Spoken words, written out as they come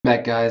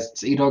Back, guys.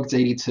 It's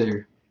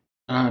eDogs82.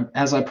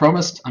 As I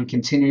promised, I'm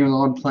continuing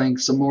on playing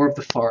some more of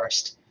the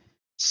forest.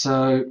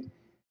 So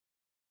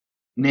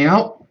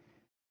now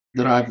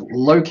that I've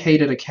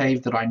located a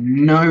cave that I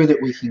know that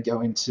we can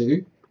go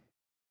into,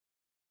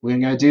 we're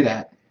gonna go do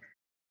that.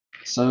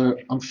 So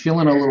I'm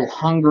feeling a little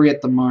hungry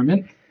at the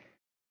moment,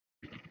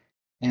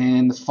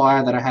 and the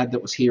fire that I had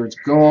that was here is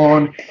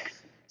gone.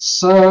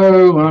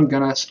 So I'm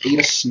gonna eat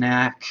a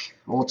snack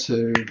or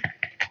two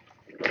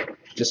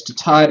just to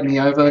tide me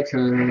over,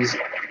 because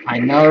I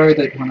know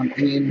that when I'm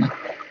in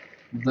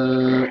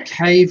the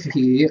cave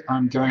here,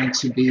 I'm going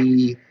to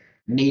be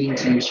needing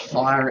to use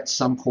fire at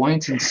some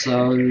point, and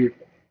so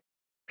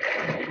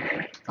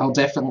I'll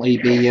definitely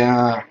be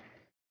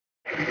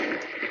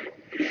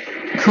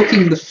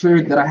cooking the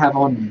food that I have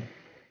on me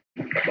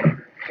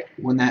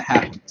when that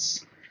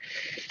happens,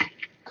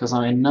 because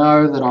I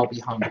know that I'll be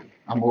hungry.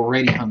 I'm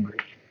already hungry.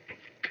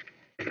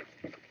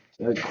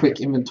 So quick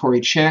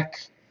inventory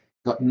check.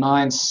 Got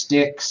 9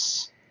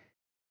 sticks,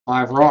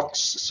 5 rocks,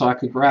 so I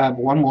could grab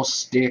one more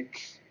stick.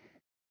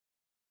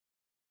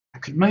 I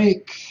could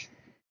make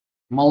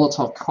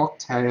Molotov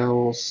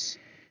cocktails,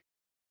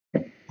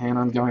 and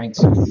I'm going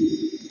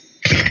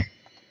to,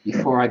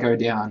 before I go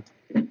down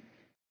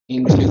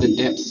into the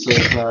depths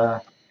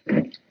of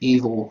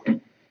evil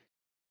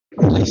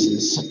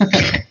places.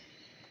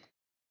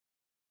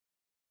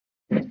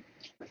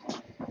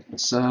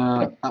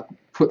 So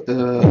put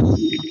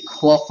the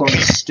cloth on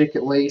the stick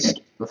at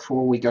least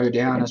before we go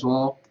down as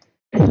well.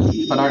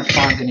 If I don't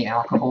find any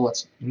alcohol,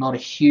 it's not a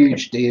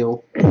huge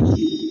deal.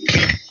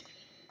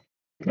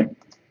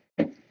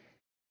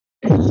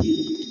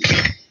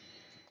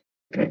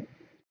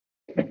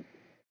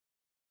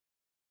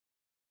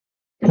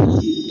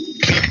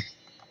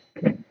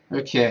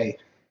 Okay.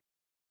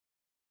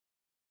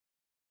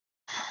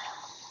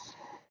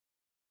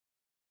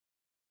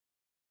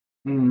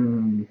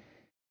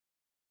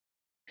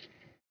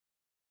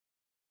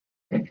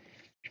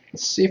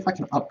 Let's see if I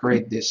can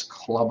upgrade this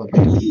club a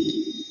bit.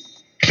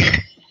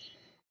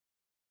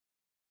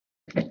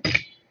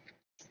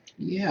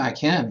 Yeah, I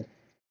can.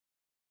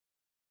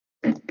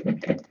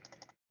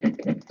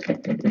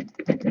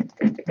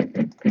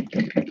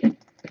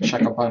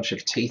 Chuck a bunch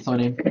of teeth on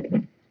him.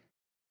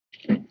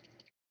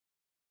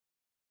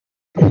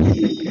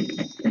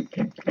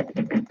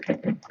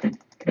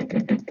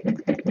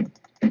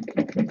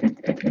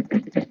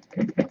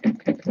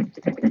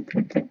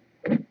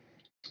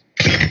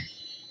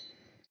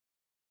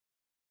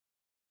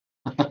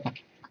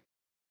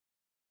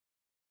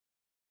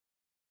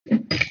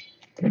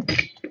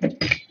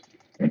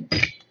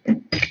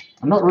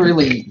 I'm not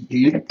really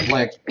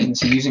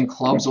into using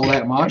clubs all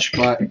that much,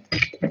 but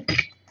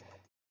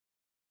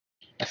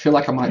I feel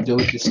like I might do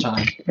it this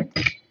time.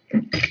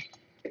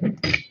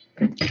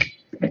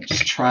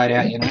 Just try it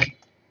out, you know.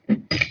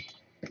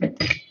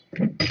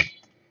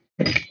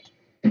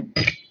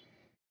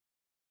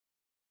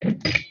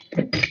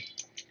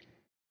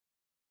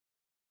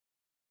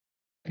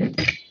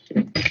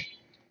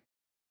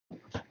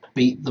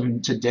 Beat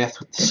them to death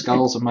with the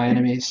skulls of my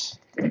enemies.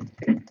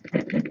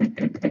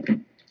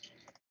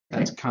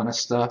 That kind of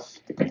stuff.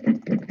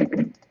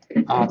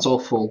 Ah, it's all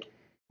full.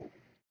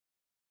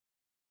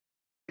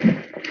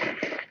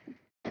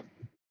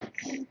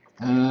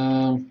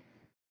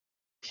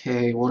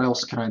 Okay, what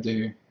else can I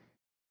do?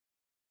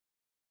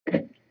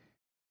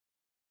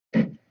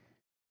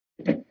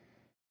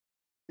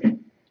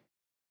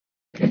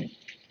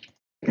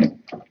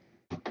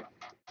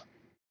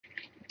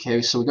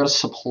 Okay, so we've got a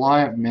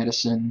supply of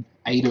medicine,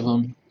 8 of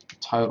them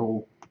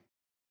total.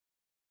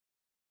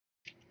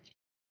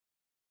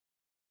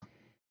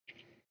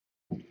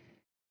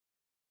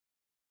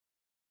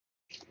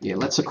 Yeah,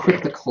 let's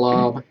equip the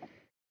club.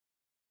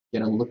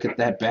 Get a look at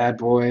that bad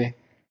boy.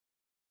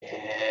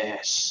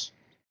 Yes.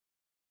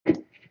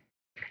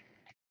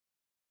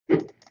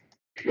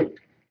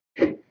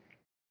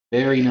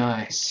 Very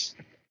nice.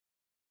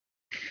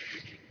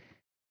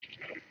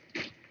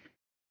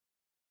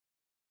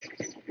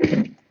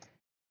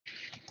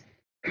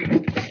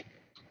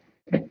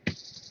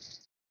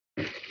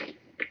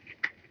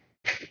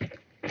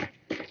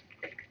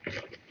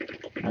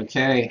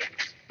 Okay.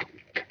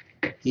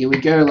 Here we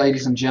go,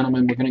 ladies and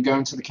gentlemen. We're going to go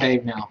into the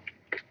cave now.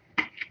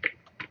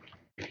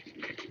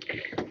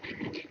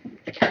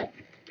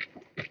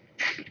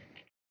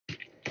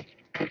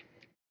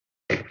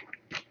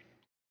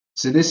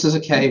 So this is a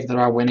cave that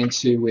I went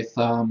into with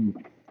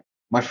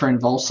my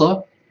friend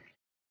Volsa,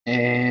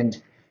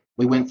 and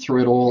we went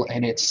through it all,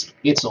 and it's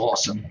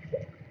awesome.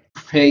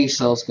 Prepare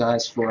yourselves,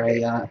 guys, for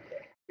a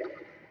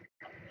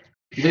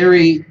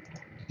very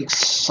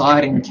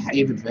exciting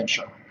cave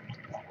adventure.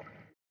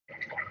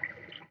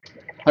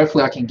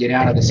 Hopefully I can get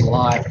out of this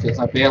alive, because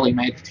I barely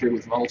made it through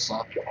with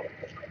Volsa.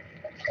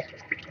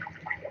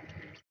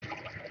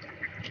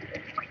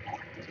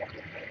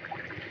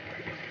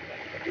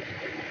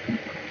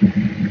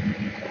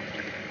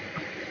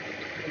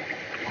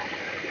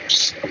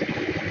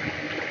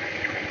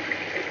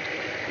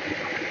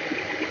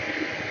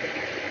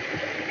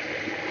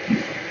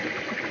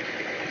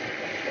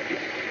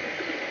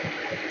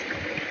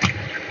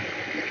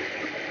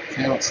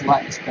 Okay, let's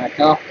light this back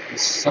up.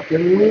 This sucker.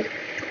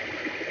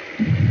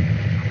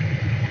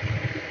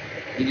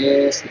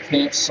 Yes, the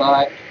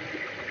campsite.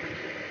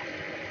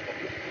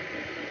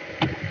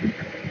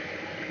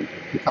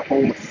 Pick up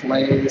all the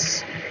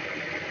flares.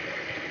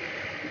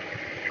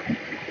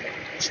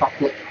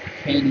 Chocolate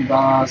candy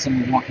bars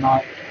and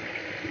whatnot.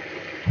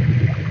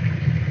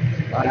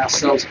 Light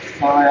ourselves a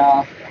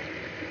fire.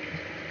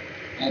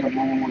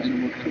 Edible.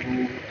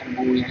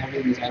 Yeah,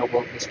 everything is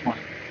edible at this point.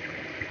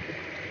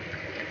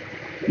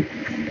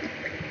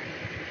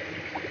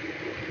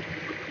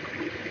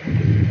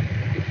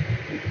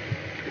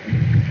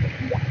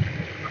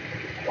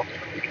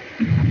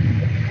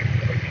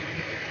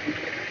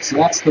 So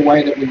that's the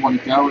way that we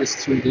want to go, is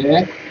through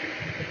there.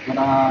 But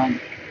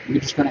we're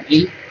just going to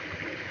eat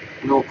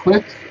real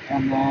quick,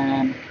 and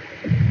then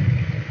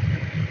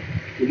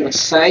we're going to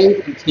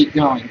save and keep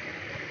going.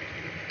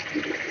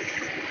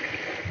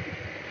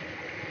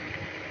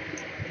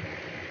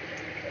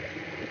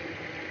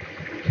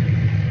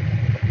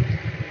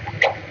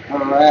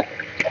 Alright,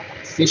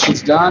 fish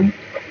is done.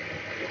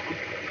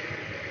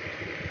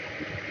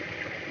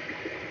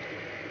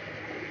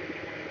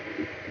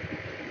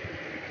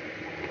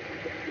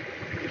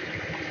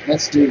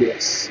 Let's do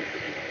this.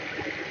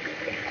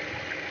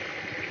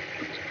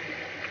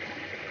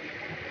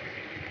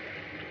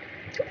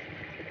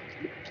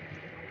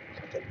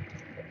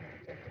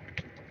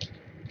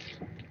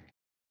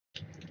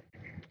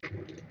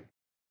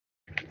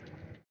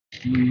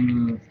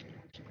 I'm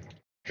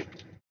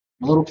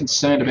a little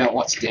concerned about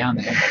what's down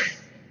there.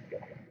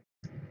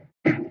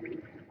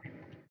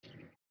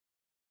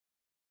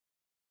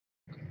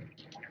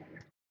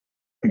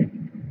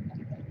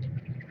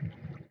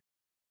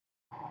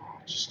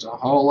 Just a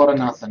whole lot of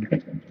nothing.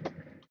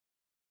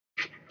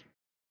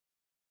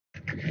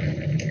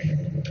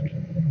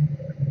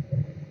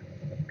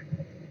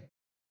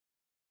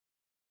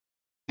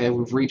 Okay,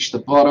 we've reached the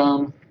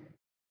bottom.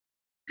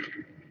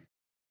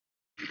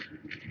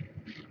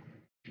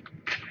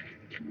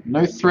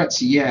 No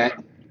threats yet.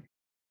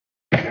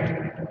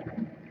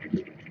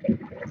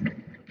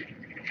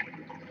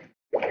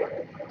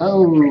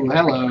 Oh,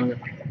 hello.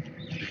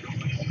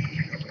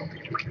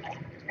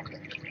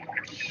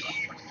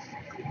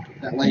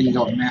 That lady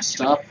got messed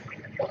up.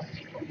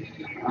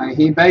 I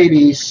hear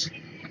babies.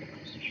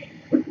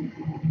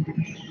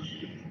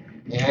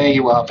 There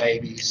you are,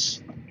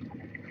 babies.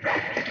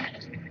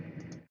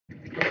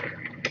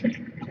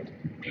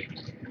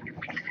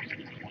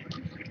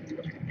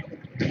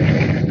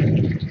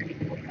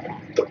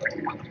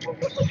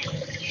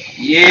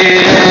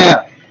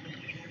 Yeah!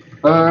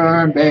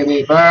 Burn,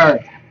 baby, burn!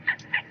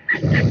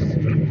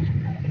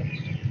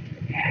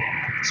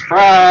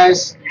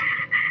 Surprise!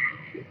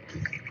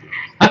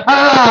 Ha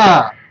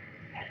ha!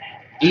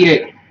 Eat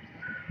it.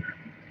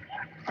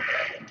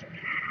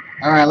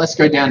 Alright, let's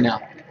go down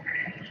now.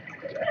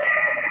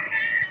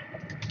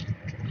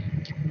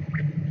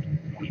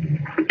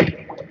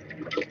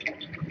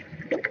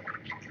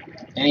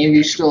 Any of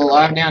you still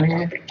alive down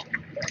here?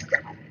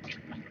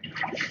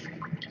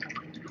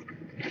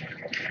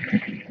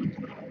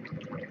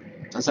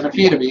 Doesn't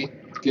appear to be.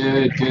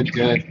 Good, good,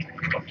 good.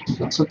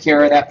 We took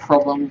care of that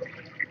problem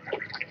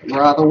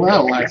rather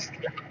well, I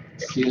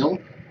feel.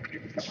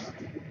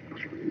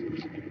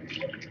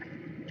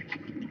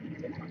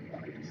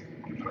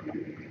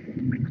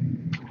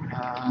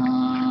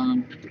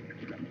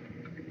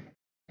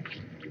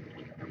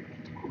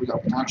 We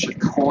got a bunch of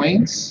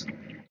coins.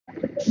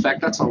 In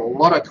fact, that's a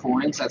lot of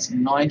coins. That's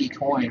 90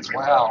 coins.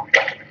 Wow.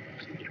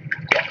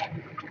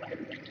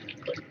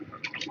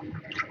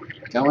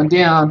 Going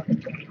down.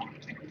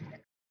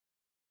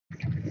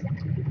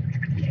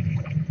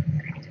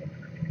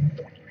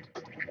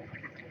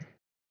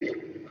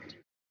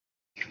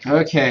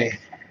 Okay.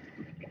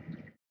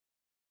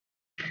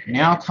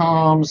 Now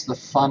comes the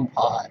fun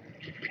part.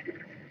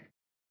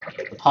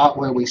 The part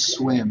where we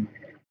swim.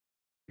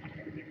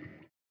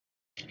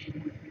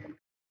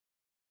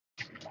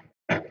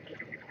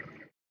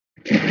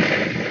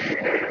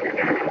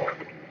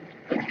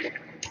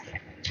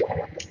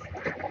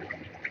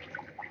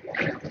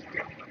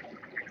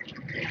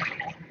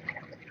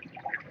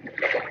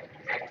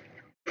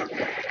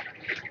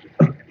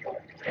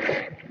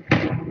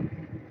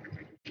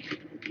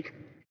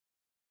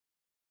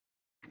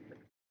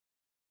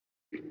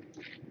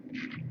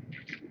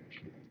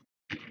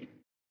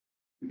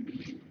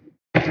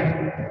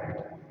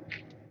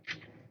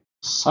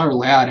 So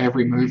loud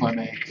every move I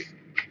make.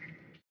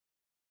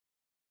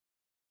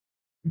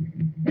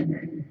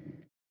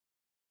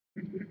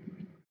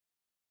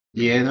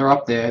 Yeah, they're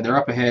up there. They're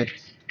up ahead.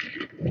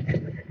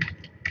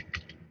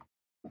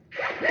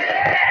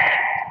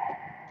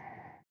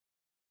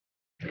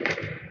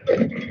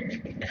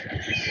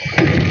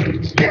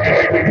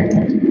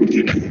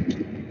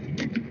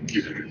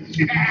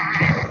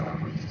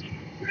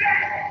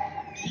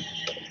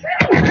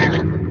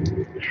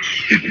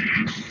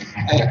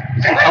 Hey,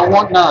 I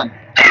want none.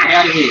 Get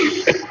out of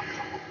here.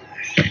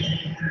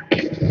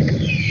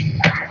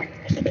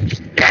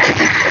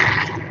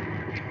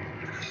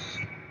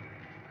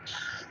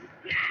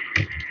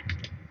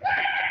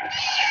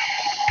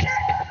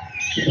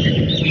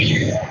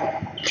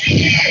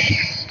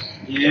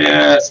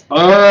 Yes,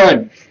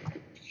 burn!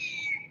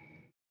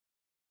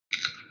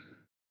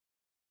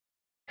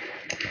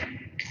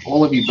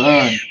 All of you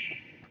burn.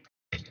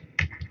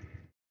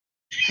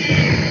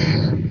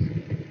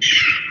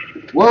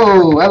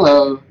 Whoa,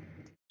 hello.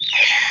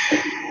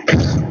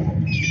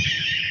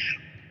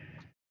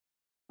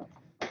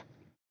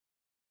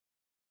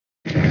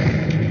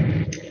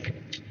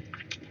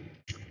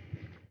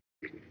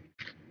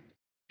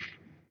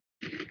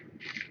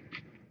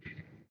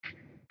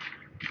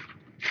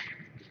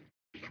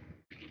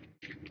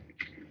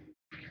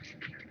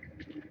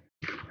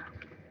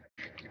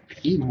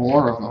 Eat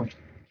more of them.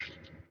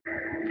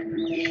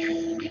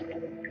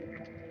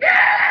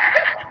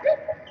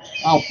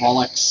 Oh,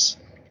 bollocks.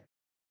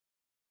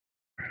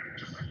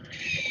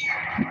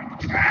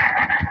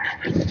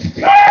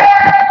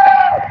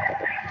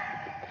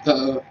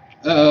 Uh-oh.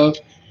 Uh-oh.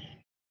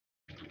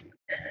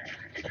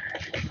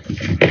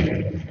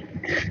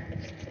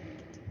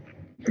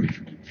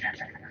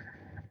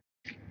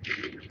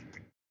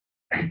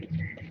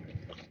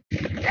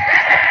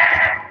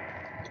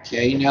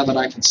 Okay, now that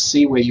I can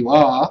see where you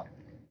are,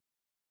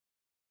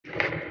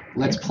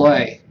 let's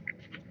play.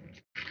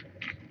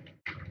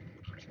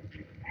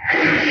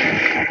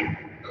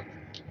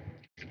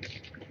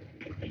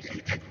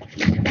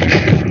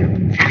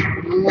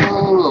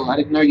 Oh, I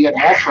didn't know you had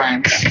more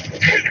friends.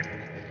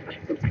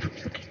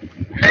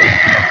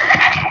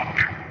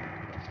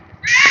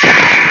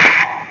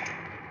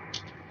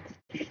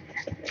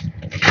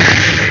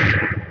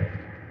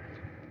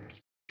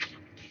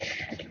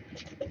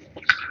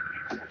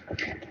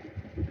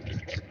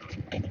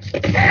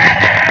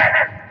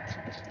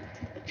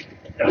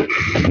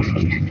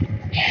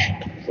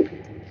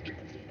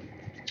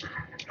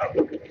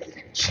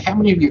 How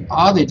many of you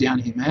are there down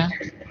here, man?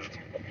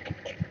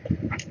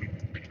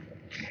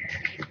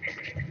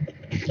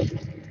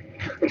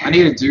 I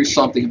need to do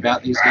something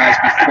about these guys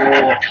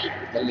before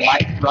the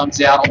light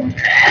runs out on the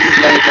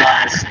other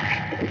guys.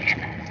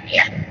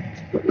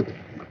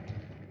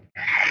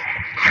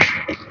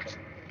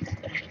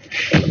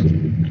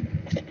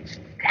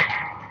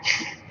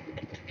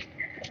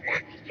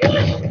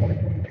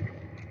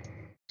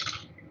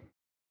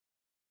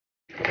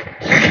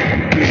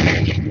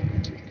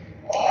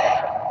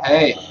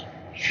 Hey,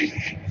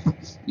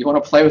 you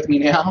want to play with me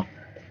now?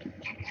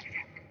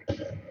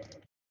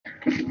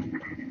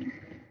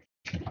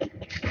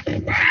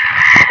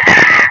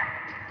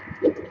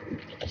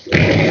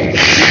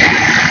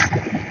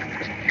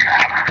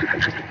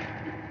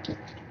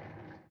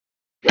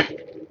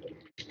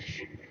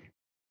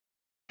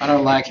 I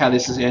don't like how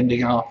this is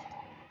ending up.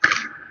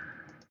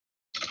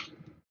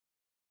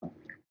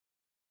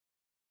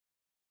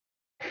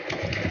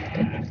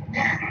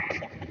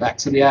 Back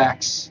to the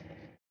axe.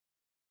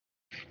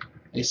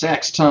 It's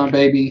axe time,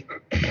 baby.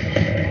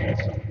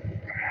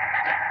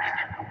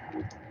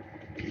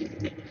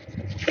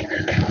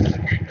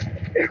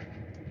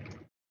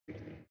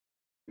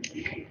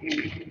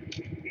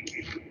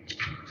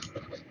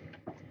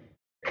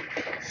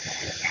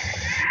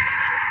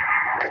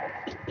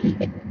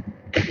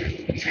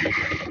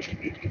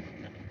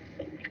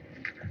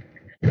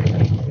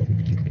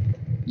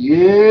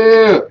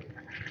 Yeah!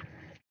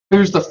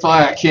 Who's the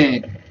Fire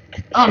King?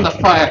 I'm the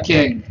Fire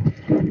King!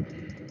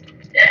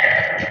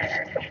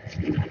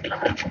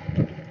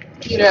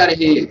 Get out of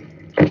here!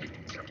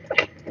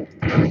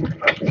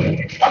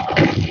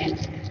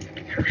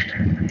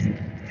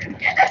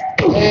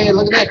 Hey,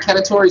 look at that!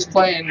 Katatori's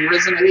playing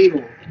Resident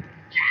Evil.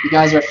 You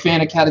guys are a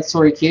fan of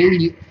Katatori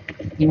Kid?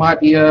 He might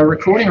be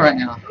recording right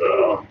now.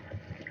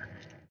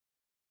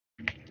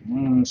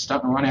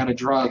 Starting to run out of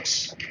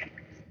drugs.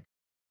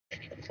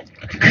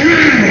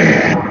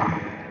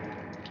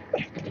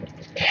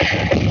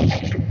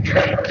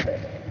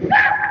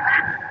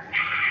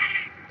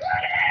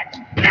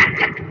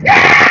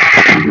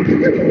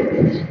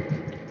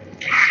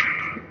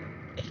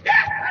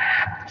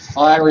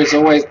 Fire is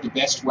always the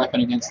best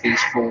weapon against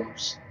these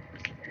fools.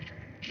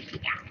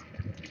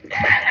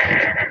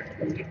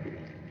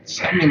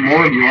 So how many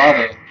more of you are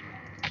there?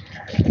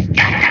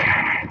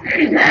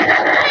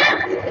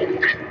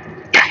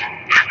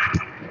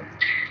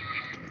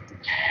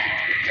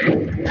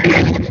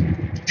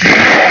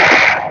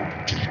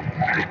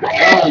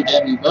 Burn,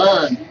 Debbie,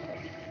 burn!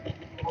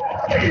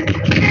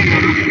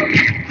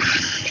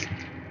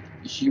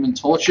 The human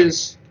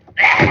torches.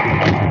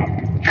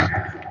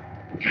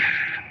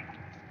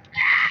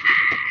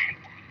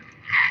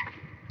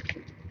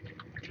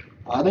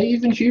 Are they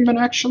even human,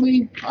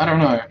 actually? I don't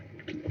know.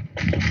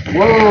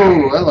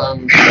 Whoa, hello.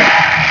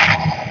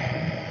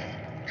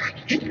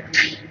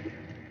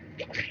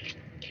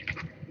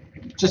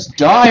 Just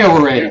die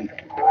already!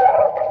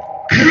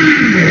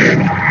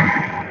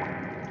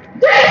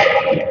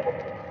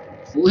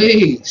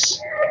 Please!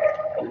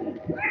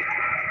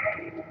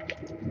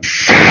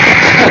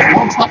 That's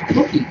one tough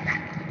cookie.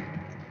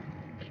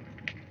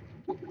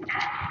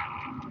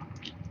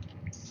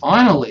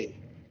 Finally!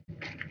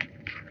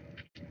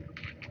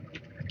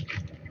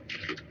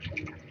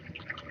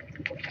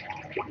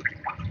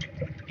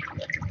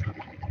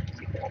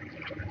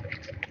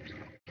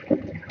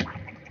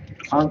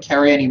 Can't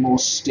carry any more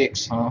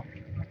sticks, huh?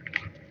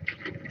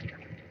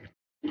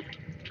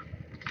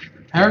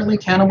 Apparently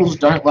cannibals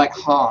don't like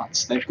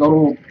hearts. They've got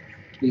all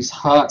these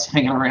hearts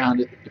hanging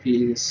around, it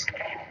appears.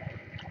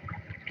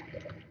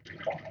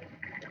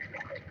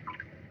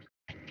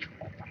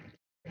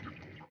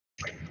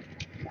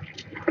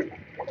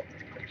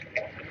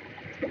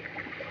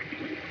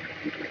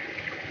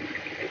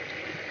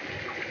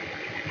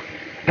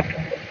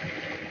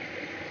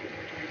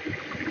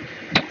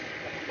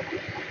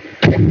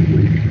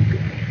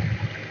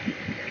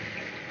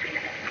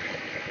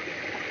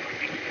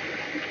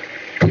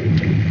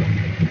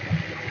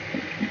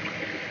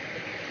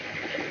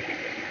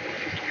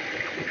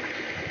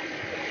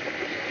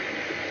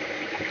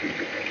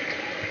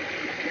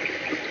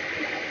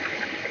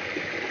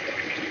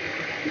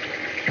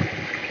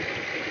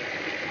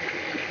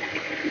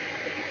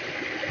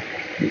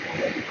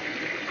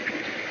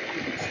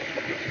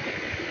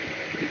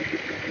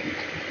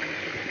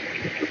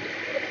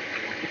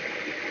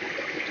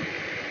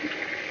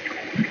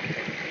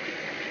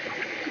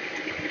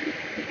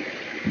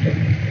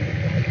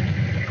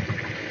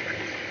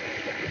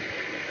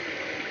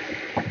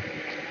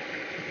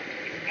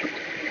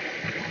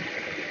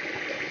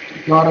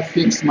 Gotta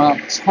fix my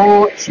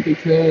torch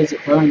because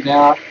it burned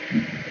out.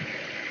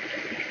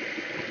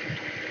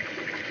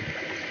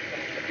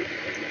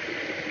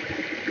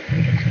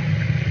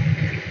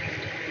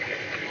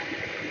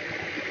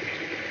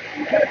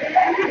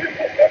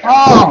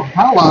 Oh,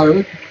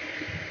 hello.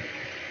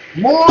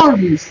 More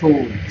of you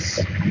fools.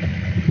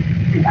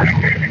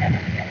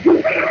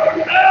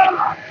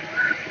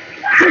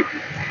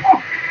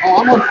 Oh,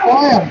 I'm on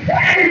fire.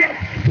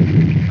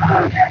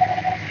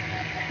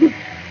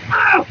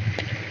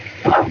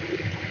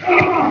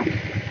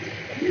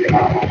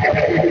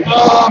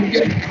 Oh, I'm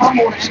getting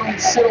pummeled and I'm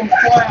set on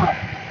fire.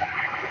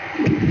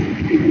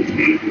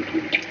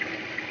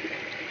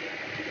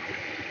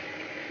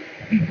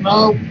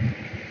 No.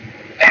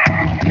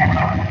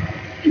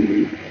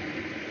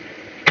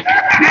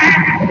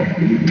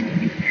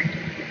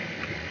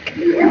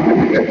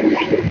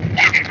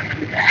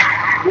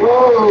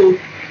 Whoa.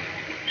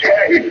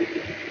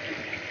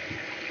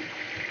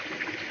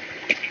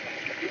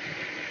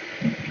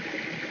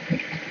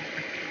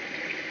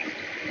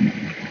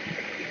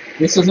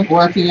 This isn't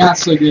working out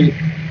so good.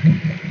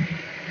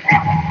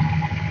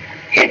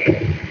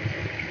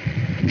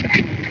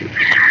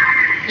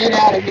 Get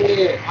out of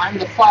here. I'm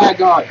the fire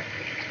god.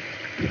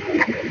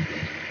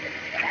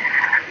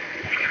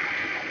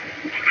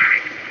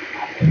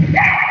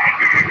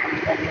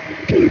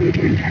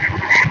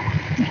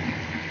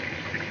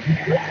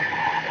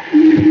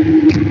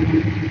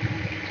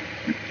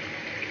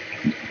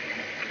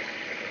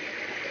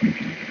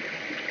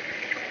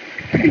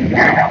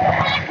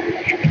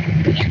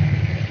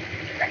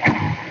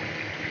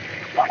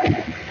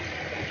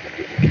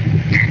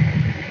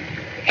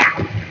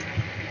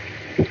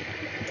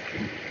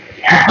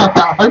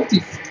 I hoped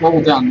he'd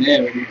fall down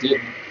there, but he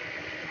didn't.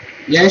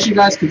 Yeah, as you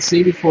guys could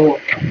see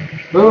before,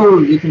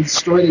 boom, you can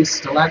destroy these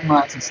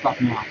stalagmites and stuff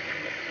now.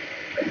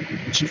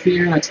 But if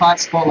you're in a tight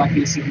spot like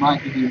this, it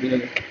might give you a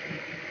bit of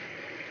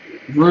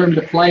room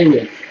to play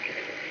with.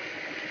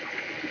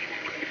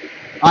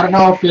 I don't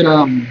know if it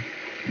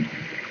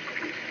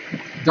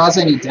does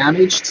any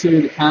damage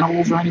to the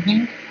cannibals or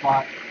anything,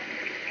 but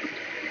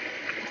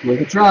it's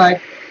worth a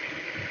try.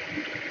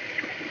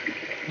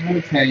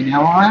 Okay,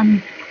 now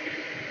I'm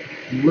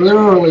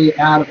literally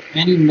out of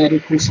any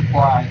medical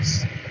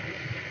supplies,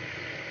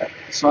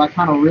 so I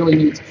kind of really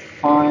need to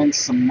find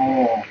some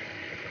more.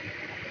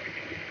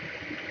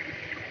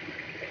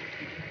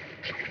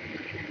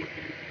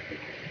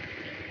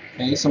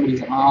 Okay,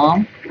 somebody's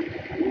arm.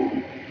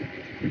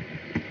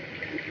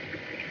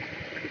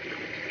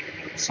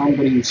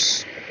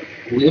 Somebody's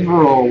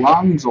liver or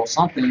lungs or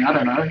something, I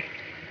don't know.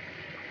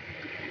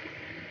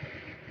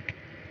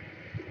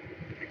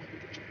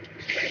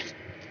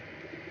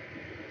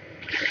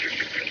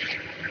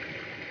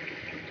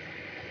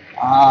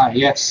 Ah,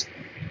 yes.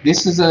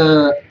 This is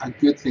a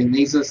good thing.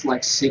 These are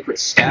like secret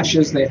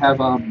stashes. They have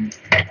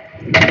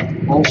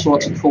all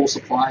sorts of cool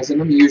supplies in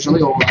them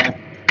usually, or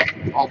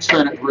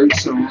alternate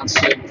routes around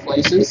certain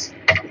places.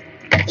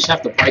 Just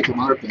have to break them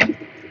open.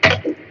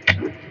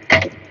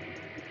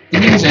 You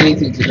can use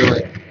anything to do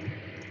it.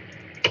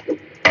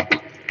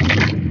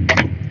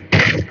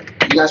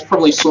 You guys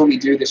probably saw me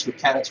do this with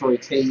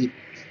Katatori Key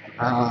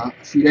a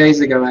few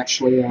days ago,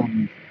 actually.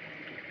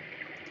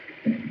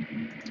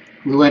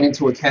 We went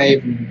into a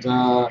cave and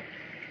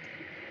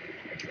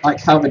I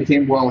covered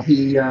him while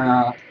he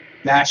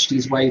bashed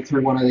his way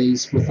through one of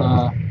these with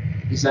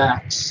his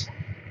axe.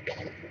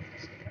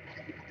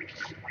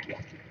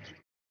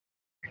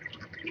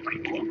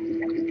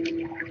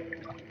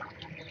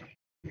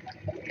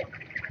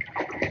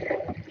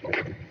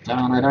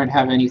 Darn, I don't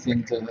have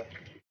anything to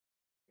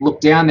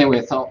look down there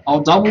with. I'll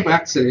double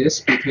back to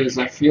this because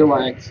I feel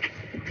like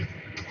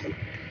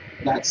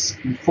that's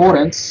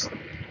important,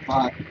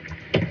 but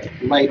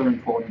later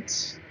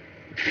importance.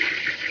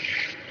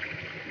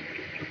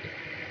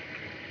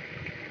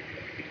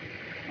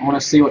 I want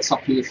to see what's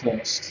up here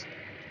first.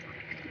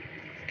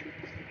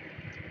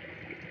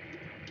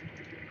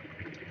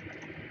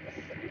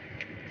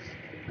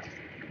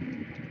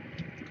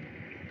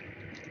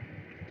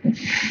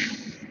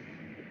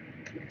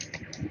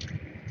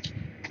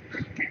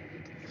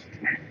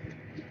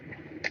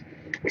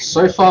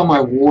 So far my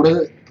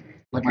water,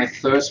 like my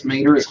thirst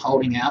meter, is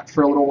holding out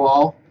for a little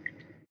while.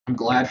 I'm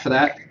glad for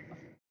that.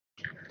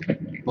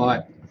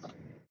 But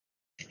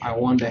I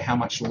wonder how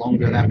much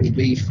longer that will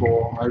be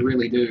for. I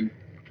really do.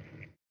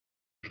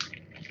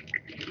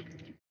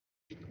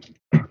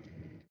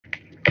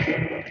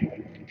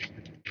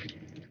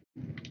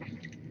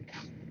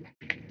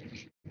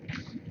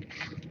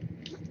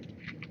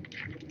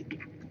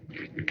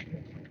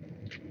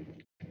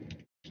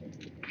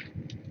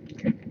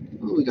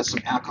 Ooh, we got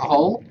some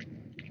alcohol.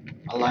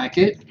 I like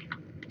it.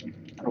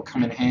 That'll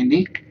come in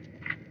handy.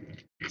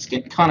 It's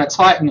getting kind of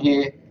tight in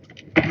here.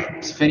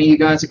 So if any of you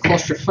guys are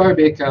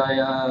claustrophobic,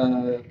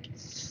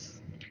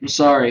 I'm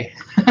sorry.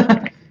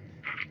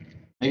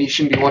 Maybe you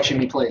shouldn't be watching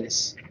me play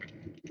this.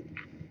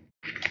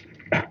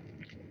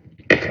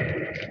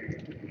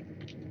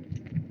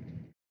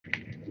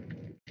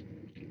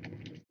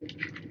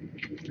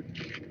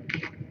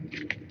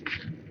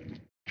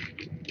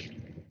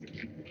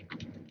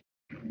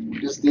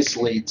 What does this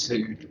lead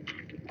to?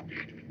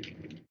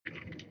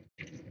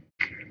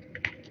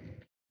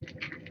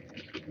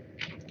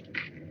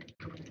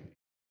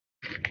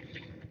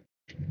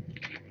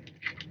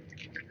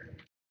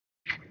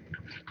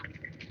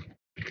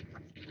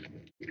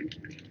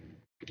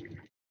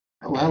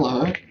 Oh,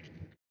 hello.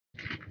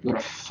 Got a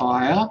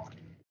fire.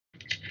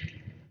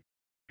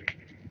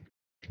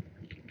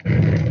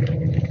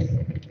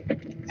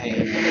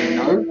 A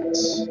note,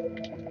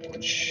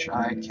 which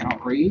I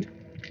cannot read.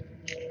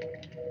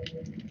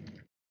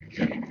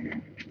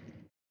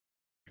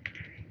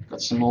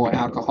 Got some more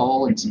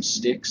alcohol and some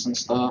sticks and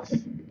stuff.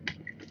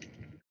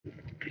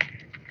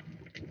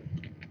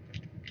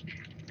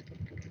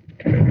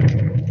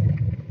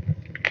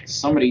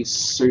 Somebody's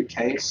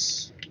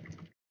suitcase.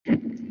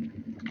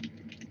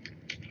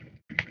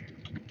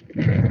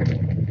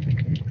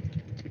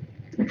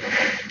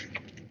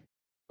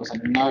 There's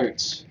a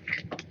note.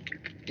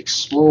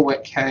 Explore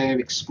wet cave,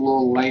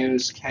 explore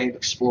layers cave,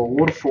 explore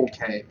waterfall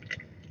cave.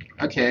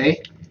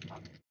 Okay.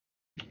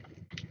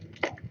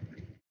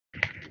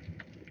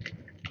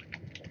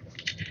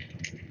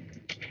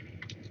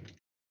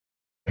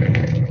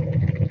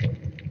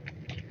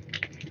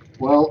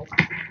 Well,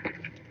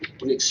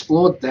 we've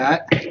explored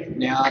that.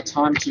 Now,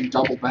 time to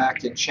double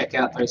back and check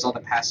out those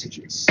other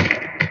passages.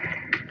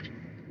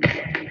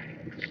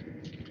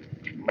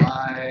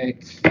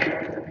 Like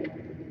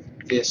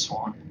this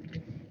one.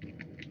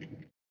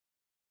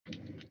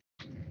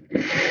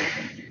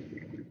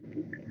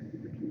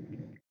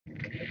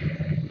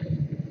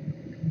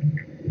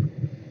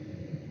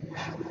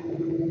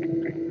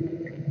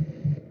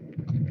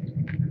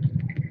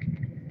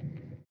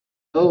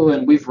 Oh,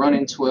 and we've run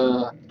into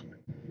a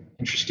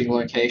interesting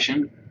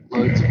location.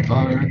 Loads of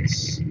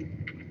bones.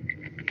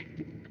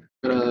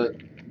 Got a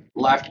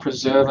life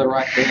preserver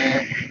right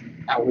there.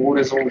 Our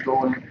water's all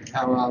gone.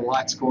 Our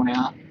light's gone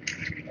out.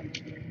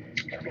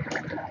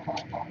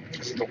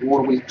 This is the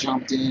water we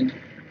jumped in.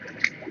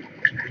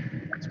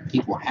 Some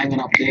people hanging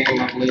up there,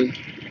 lovely.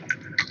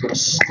 Got a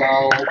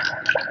skull.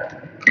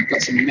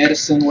 Got some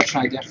medicine, which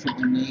I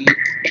definitely need.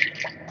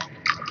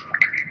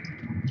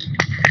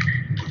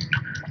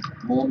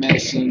 More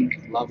medicine,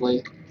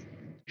 lovely.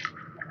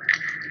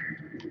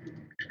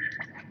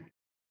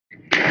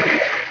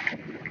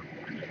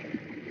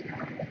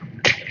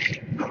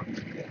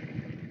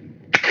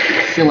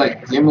 I feel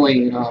like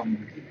Gimli in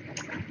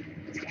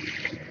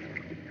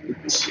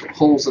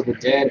Halls of the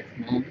Dead,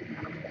 man.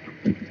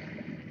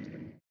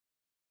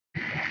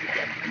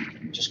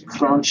 Just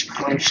crunch,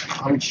 crunch,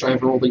 crunch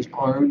over all these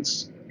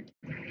bones.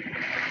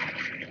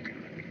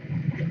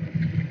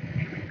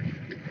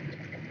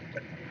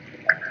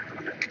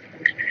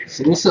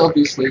 So this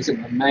obviously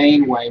isn't the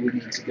main way we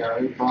need to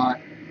go,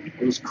 but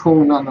it was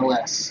cool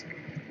nonetheless.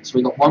 So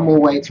we got one more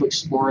way to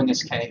explore in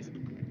this cave,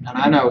 and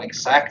I know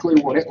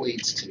exactly what it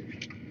leads to.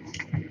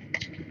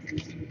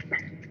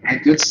 A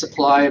good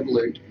supply of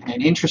loot, and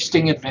an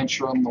interesting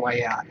adventure on the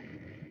way out.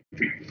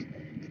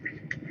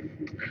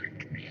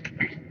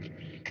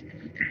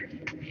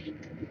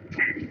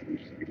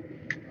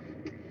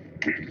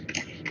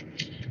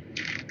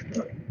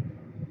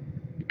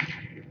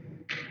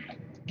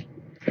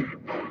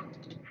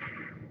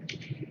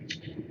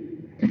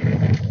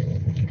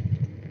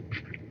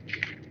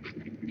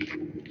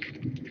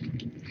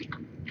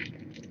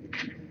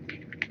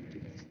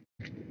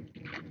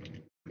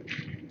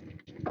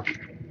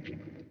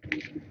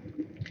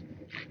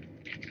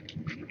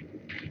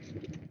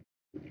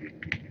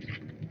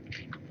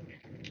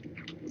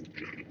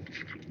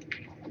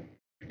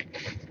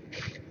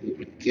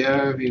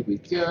 Here we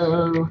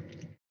go.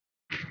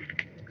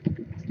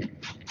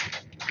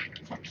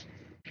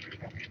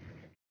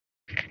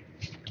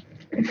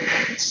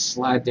 Let's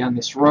slide down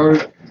this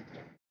road.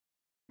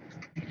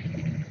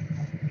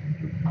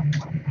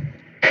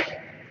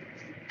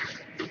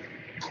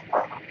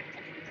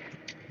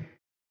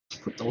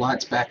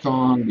 lights back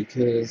on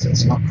because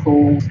it's not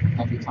cool.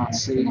 Hope you can't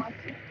see.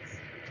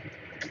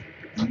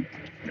 Hmm?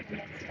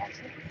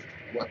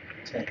 What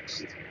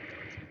text?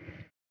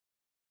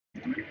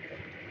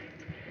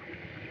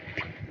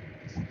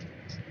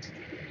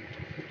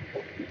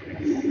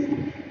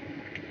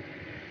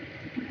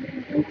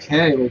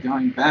 Okay, we're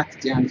going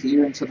back down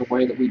here into the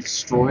way that we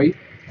destroyed.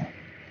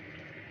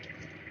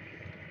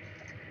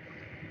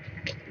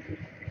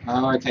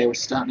 Oh, okay, we're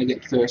starting to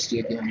get thirsty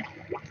again.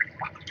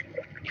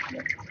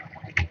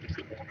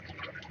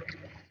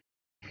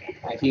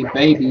 I hear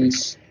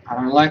babies. I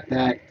don't like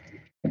that.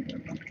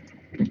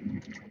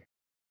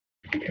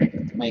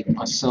 Make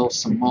myself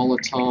some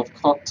Molotov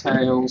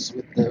cocktails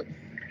with the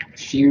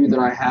few that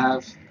I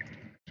have.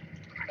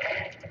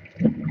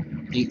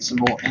 Eat some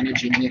more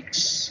energy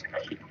mix.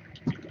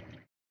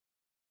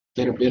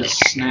 Get a bit of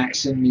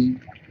snacks in me.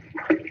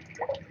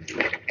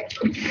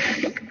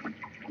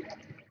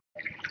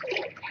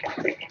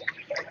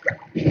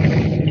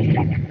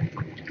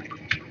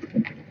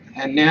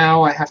 And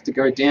now I have to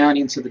go down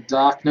into the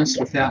darkness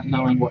without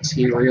knowing what's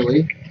here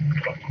really.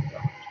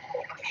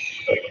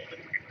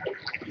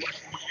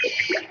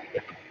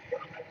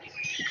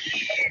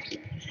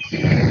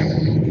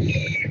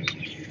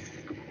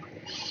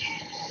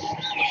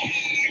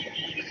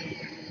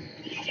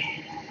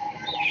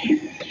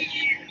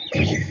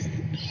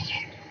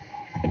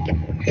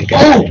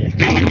 Oh!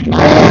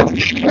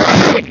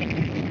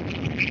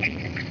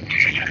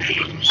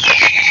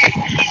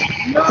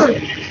 No!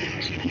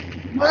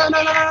 No,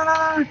 no, no, no,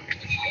 no!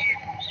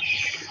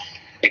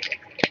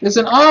 There's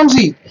an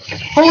armsy!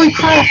 Holy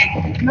crap!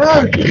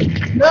 No!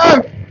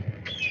 No!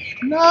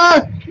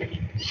 No!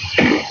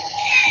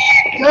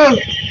 Go!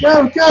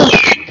 Go! Go!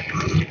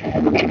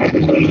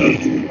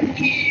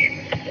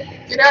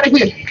 Get out of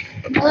here!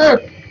 No!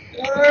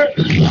 No!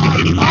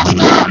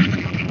 Faster!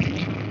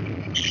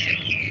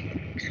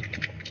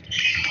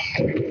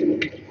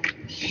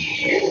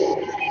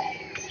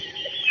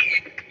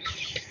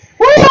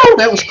 Woo!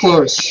 That was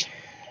close.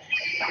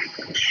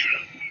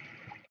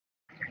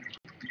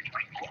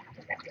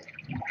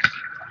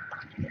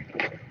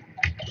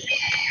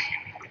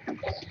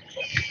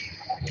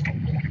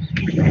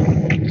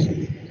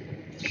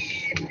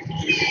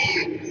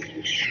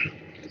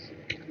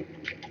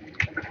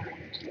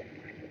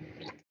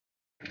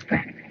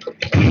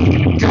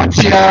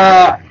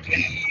 Gotcha!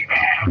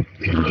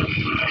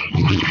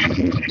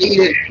 Eat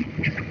it.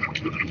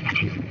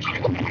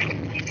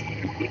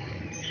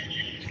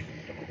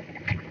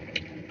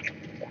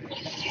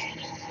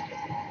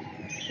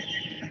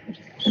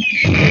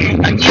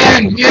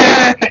 Again!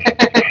 Yeah!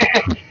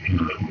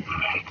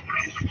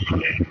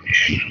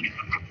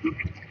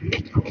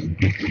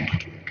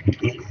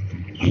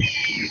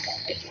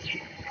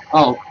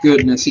 Oh,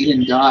 goodness, he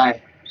didn't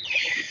die.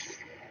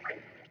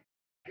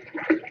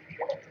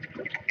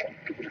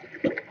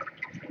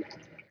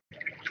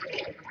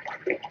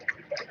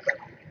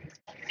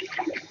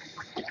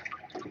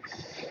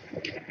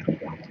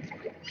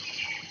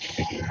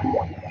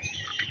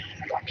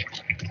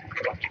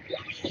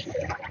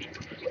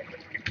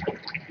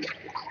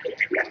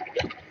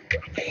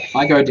 If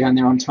I go down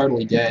there, I'm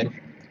totally dead.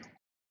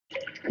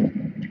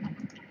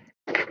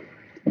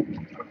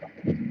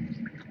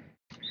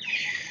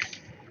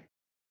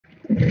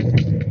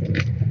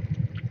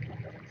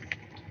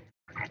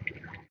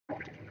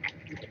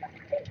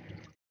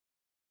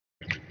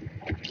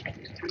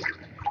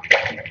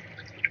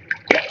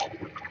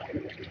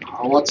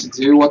 Oh, what to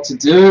do? What to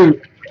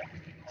do?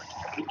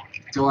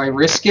 Do I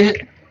risk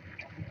it?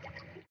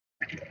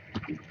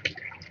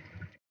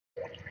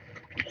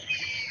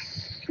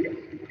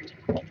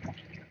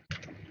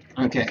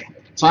 Okay,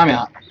 time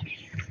out.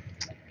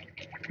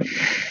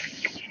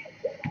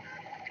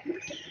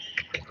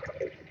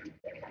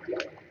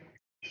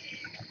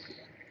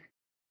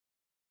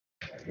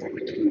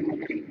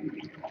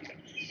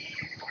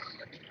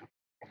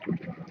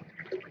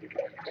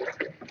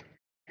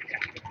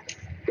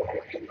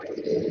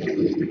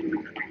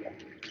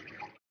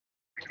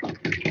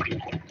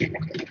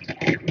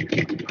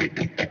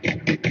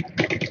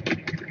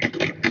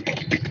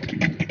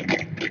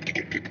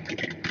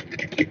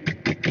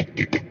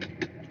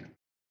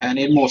 I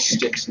need more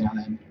sticks now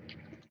then.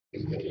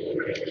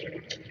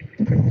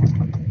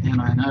 And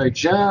I know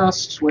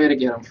just where to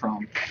get them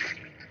from.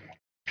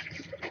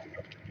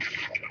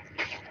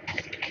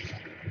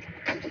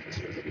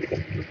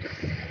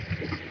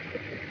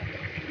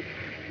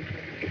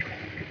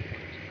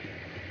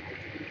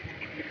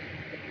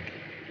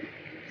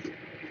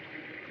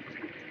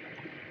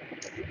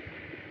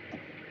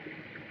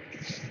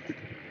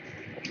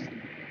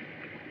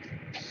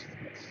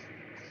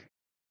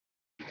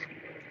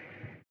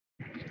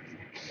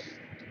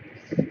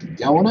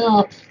 Going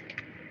up.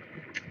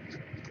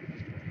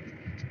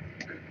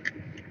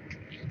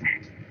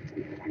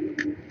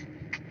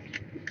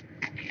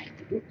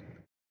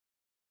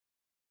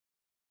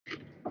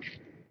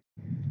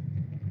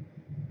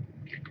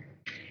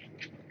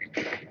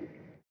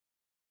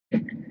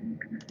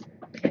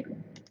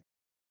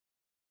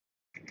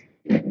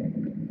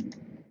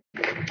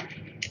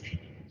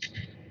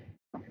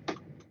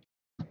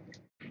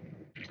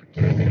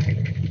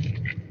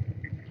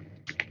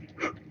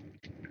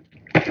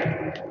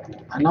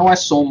 I know I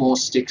saw more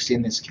sticks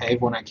in this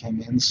cave when I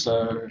came in,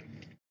 so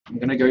I'm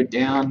gonna go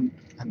down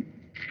and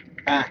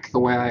back the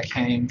way I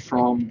came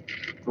from,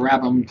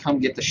 grab them, come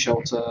get the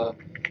shelter,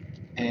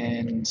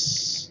 and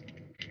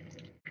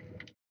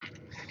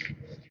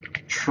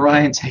try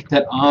and take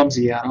that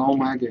armsy out. Oh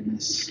my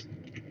goodness.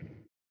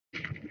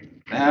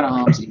 That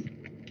armsy.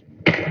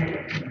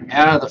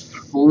 Out of the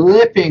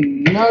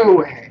flipping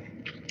nowhere.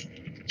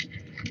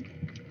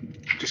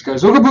 Just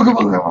goes ooga booga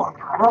booga.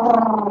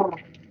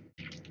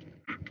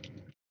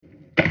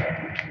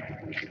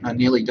 I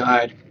nearly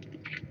died.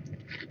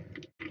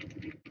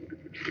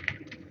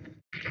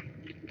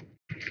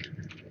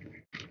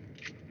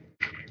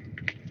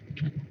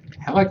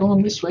 Have I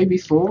gone this way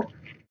before?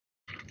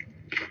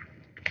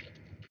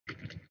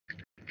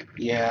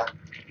 Yeah,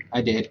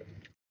 I did.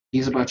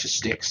 Here's a bunch of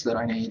sticks that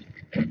I need.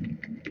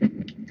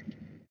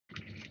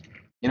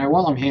 You know,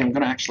 while I'm here, I'm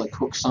going to actually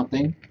cook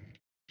something.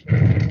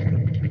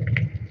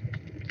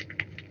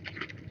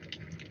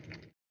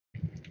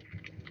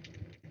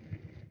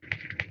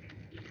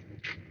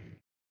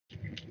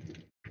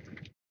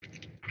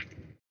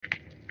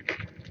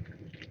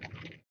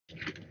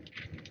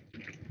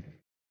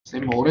 Is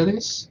there more to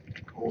this?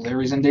 Oh,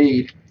 there is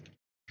indeed.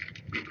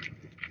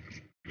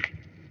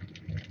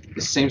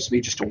 This seems to be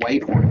just a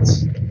waypoint.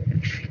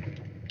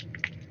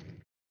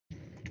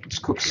 Let's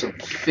cook some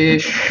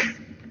fish.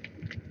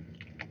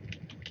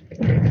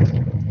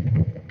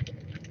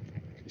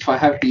 If I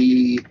have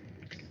the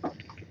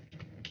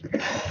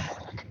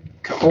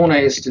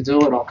cojones to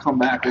do it, I'll come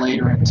back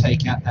later and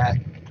take out that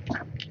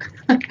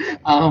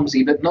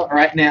armsy, but not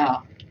right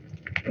now.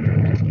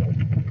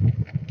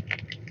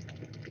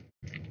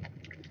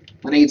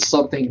 I need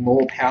something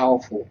more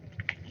powerful.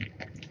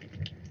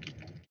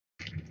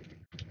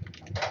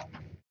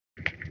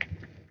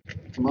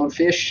 Come on,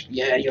 fish.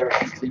 Yeah, you're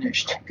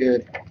finished.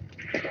 Good.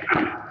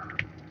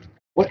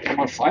 What? I'm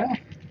on fire?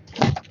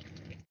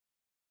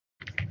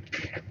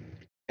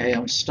 Okay,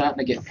 I'm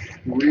starting to get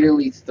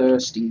really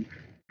thirsty.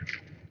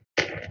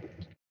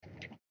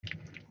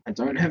 I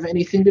don't have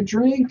anything to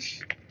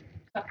drink.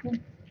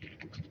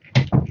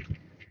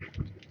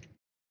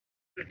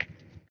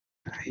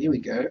 Here we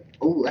go.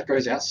 Oh, that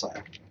goes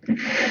outside.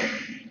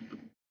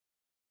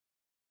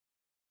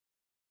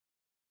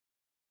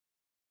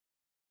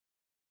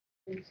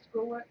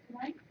 Schoolwork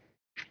tonight?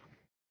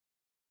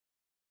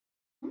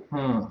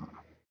 Huh.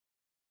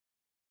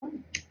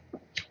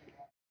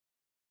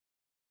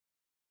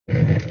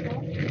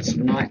 It's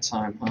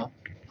nighttime, huh?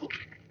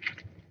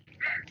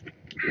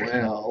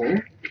 Well,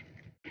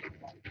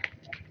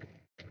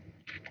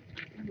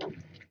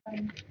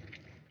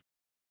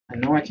 I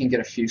know I can get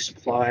a few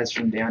supplies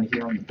from down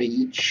here on the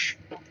beach.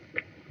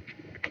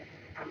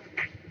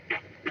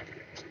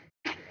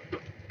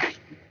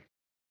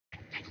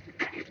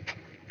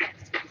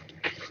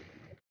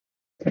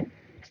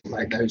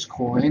 Like those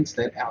coins,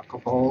 that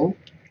alcohol.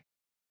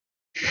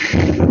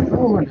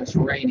 Oh, and it's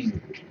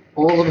raining.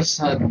 All of a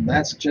sudden,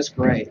 that's just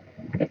great.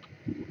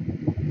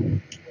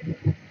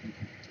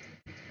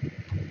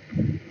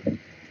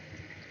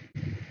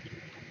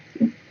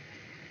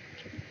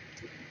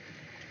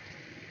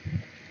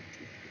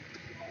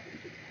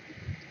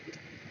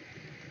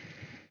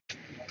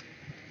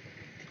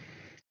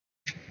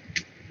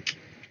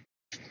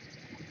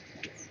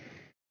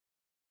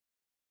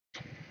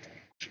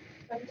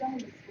 Have you done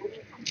any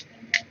schoolwork?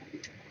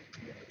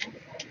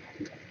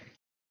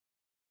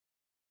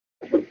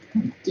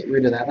 Get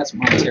rid of that, that's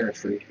my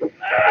territory.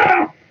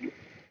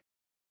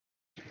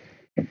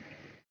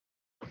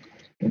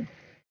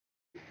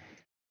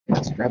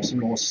 Let's grab some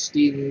more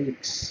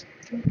sticks.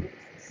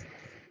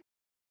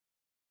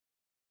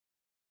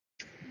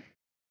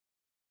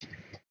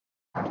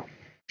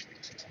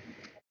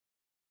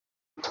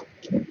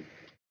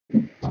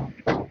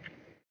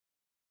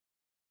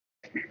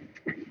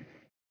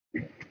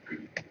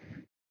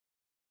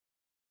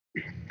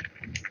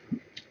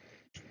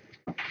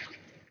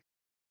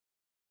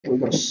 We've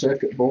got a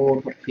circuit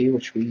board up here,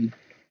 which we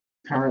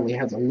currently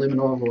have the limit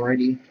of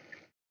already.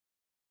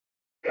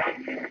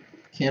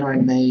 Can I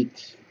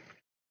make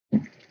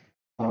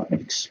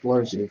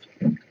explosive?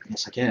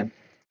 Yes, I can.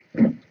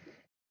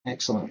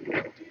 Excellent.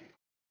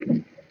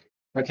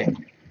 Okay.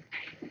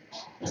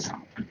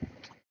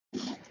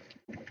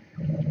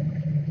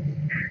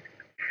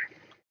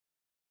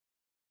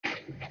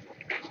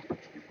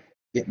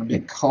 Getting a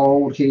bit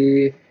cold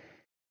here.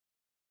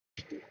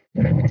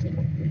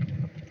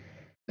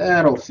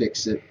 That'll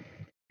fix it.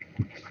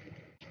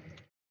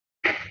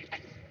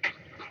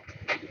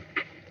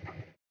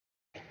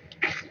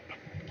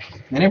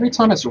 And every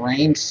time it's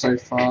rained so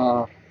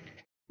far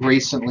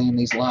recently in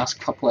these last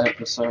couple of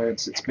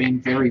episodes, it's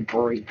been very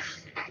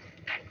brief.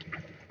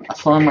 I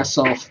find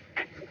myself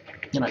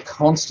in a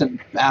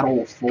constant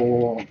battle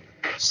for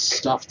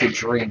stuff to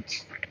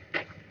drink.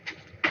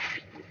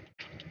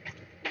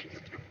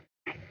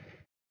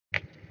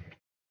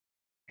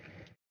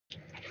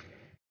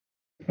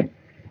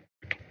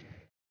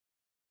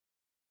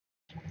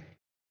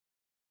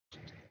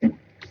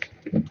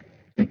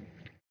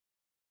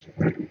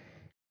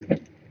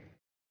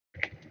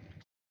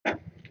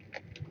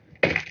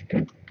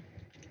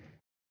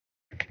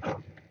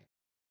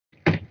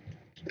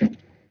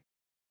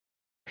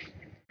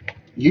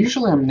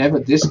 Usually I'm never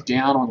this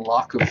down on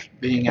luck of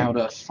being able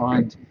to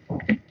find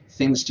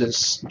things to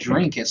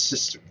drink. It's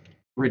just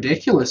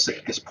ridiculous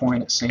at this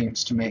point, it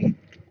seems to me.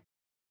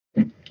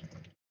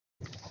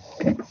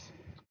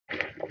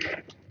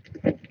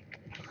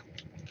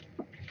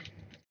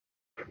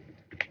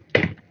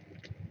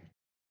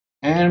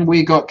 And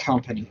we got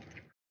company.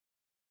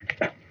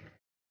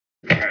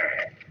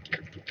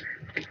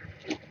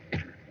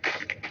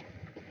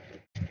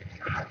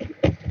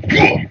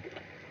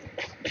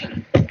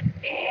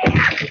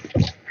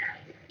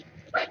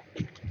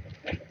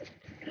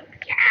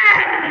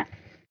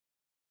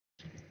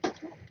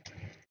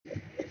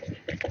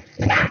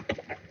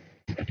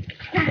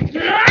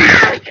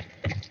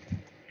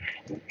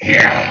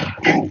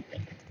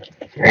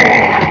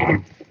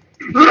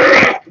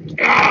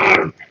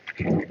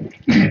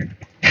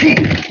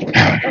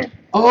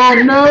 Oh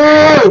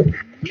no!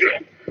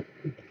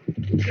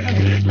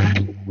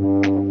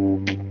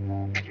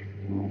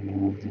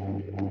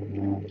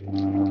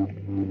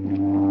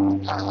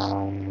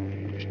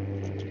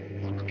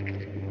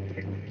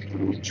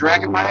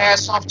 Dragging my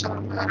ass off to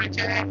the murder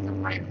cave, the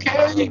rape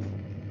cave.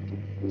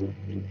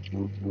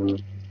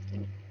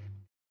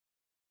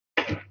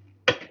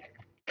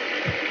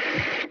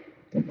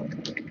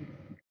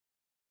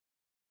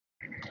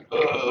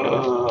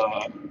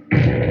 Ugh.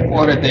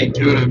 What did they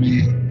do to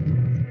me?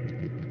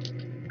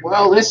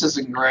 Well, this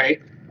isn't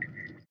great.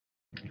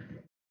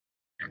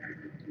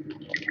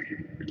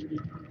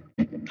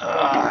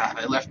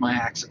 They left my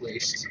axe at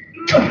least.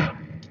 Ugh.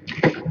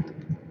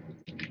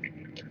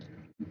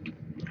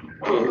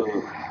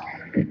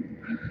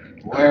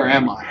 Where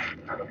am I?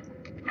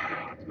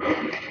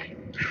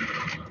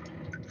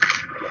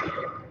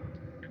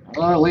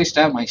 Well, at least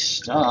I have my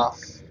stuff.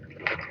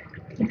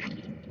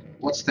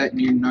 What's that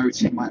new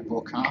note in my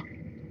book, huh?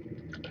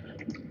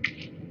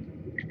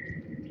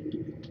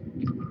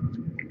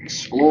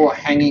 Explore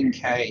Hanging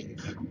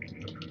Cave.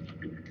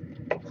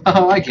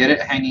 Oh, I get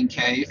it, Hanging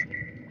Cave.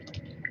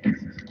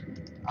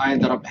 I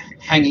ended up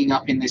hanging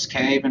up in this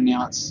cave and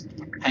now it's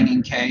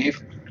Hanging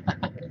Cave.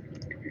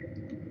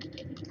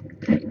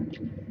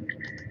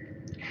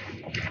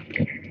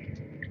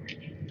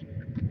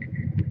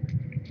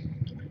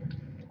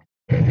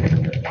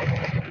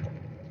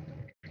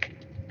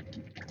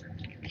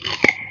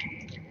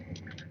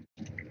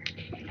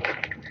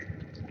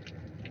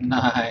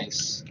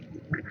 Nice.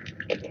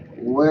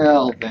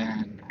 Well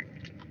then.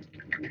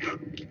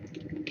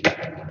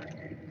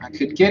 I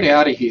could get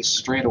out of here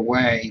straight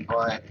away,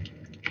 but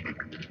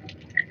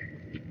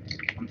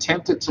I'm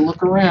tempted to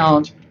look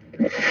around.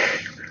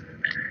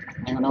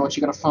 Never know what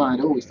you're gonna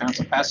find. Oh, we found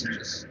some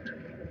passages.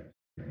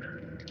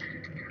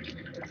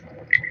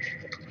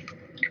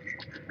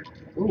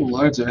 Ooh,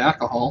 loads of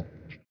alcohol.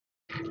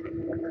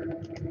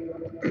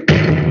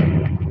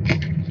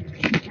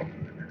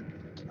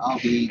 I'll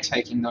be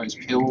taking those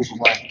pills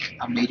like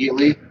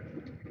immediately.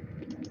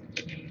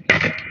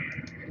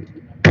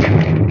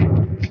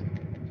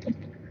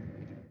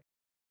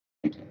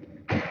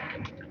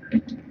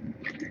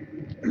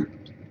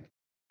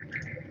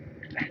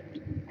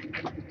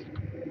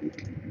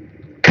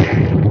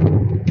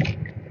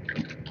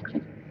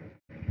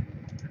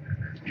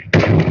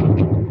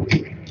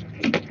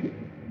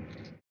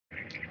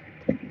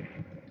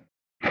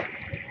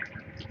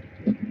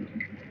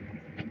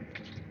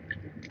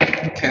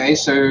 Okay,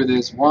 so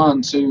there's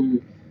 1,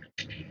 2,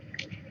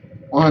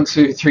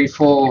 3,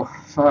 4,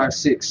 5,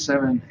 6,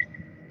 7,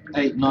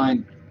 8,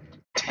 9,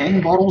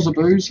 10 bottles of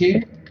booze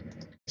here.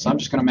 So I'm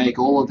just going to make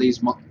all of these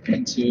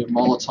into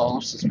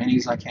Molotovs, as many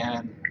as I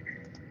can,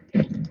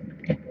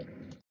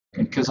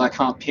 because I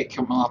can't pick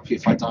them up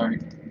if I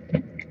don't.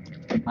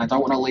 I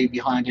don't want to leave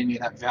behind any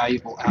of that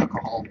valuable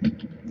alcohol.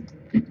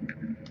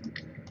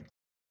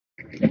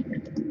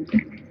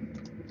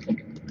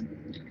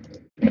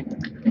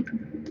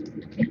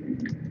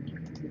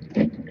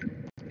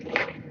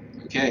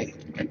 Okay.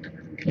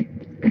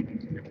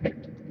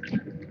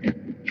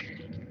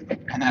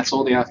 And that's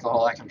all the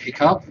alcohol I can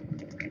pick up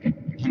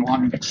in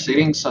one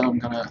sitting, so I'm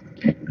going to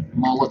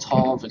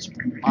Molotov as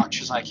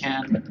much as I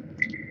can.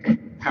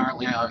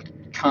 Apparently I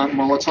can't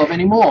Molotov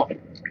anymore.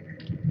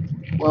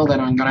 Well then,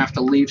 I'm going to have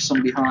to leave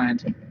some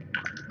behind.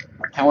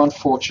 How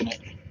unfortunate.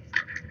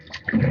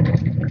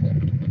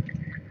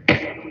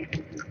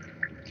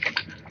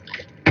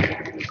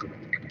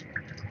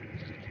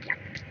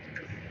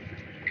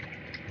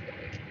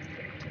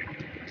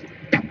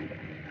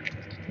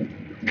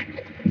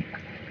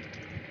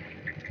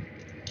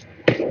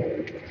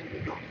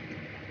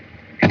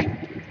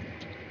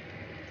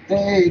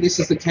 Hey, this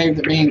is the cave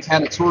that me and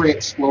Katatori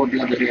explored the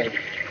other day.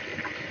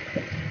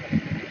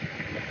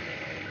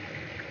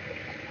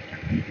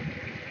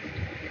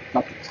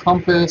 Got the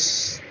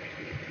compass.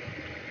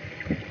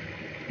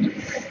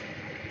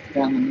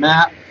 Found the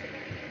map.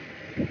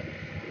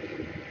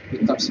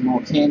 Picked up some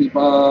more candy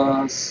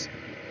bars.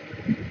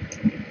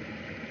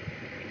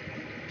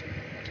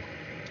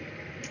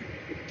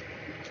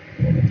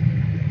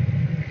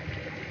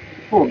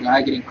 Poor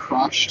guy getting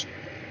crushed.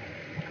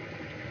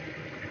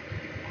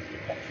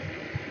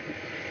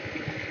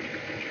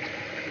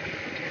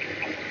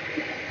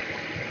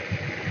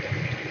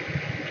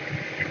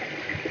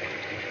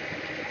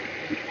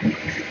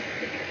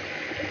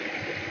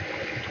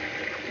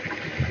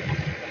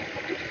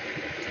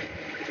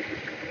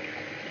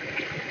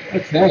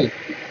 Okay.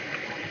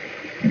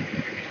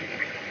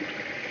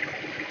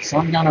 So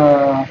I'm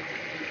gonna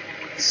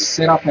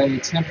set up a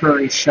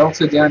temporary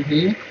shelter down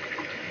here.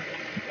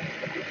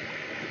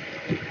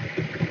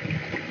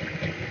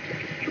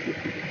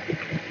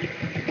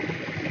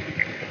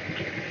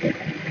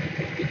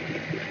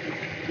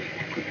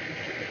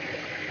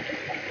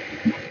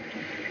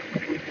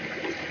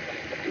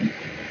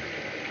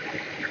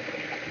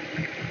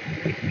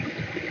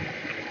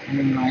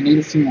 I need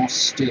a few more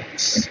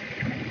sticks.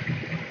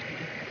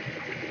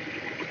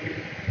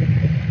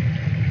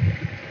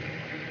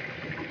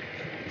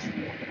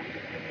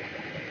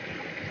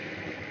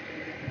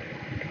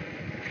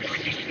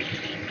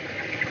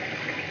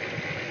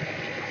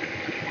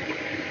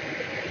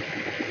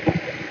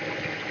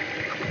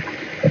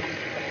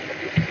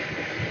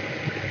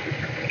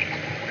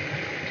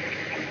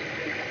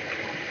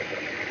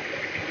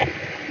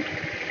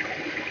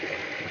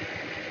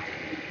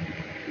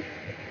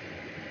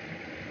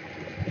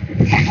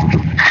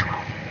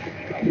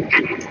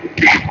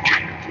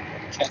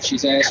 Catch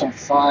his ass on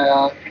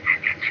fire.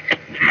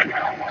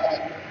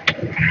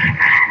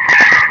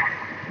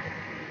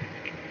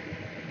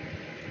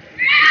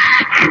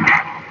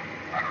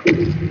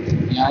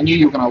 Yeah, I knew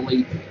you were going to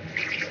leap.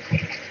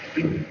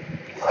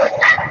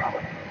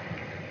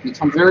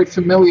 Become very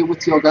familiar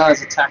with your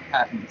guys' attack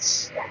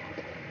patterns.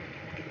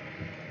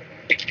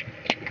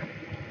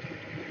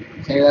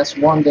 Okay, that's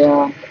one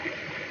down.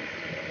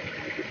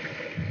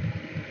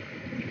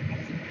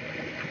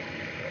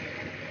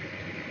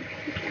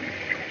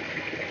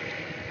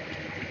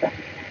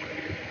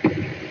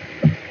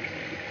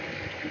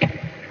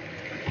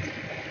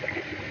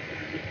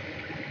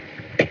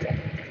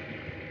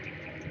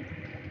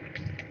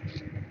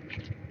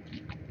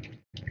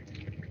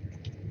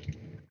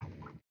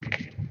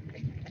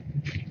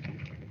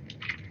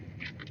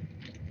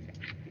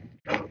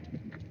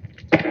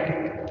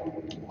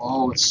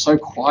 Oh, it's so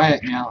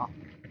quiet now.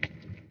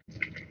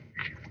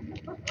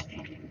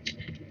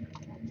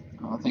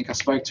 Oh, I think I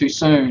spoke too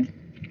soon.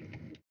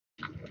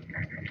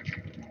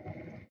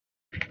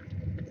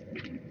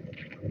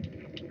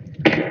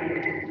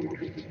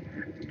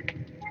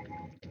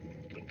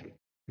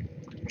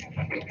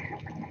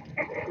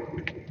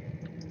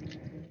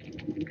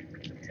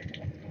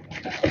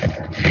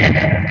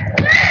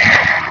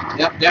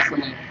 Yep,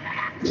 definitely.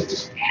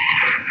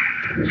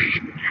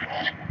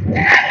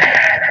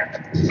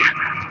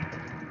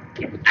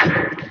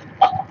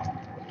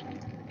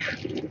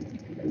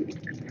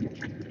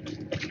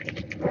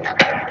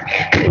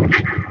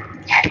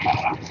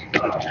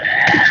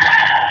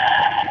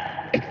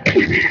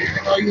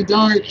 No, you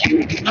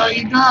don't. No,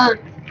 you don't.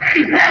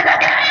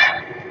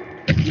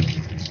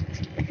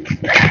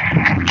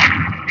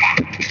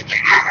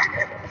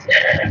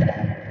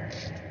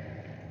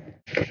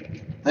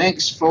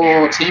 Thanks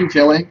for team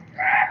killing.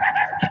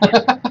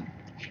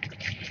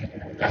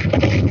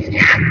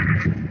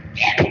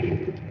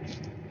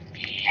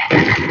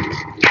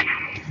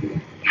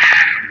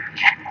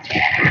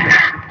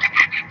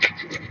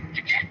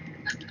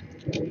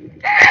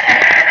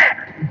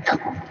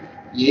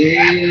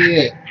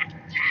 Yeah.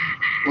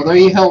 Although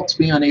you helped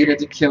me, I needed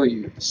to kill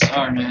you.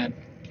 Sorry, man.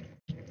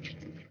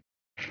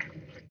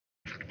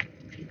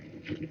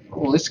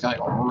 Oh, this guy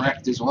got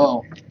wrecked as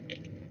well.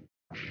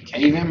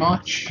 Cave in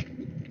much?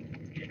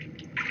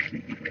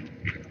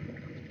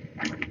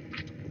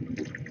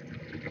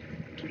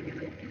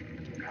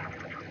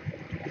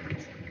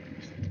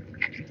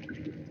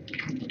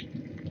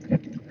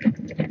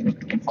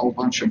 Whole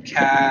bunch of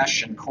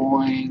cash and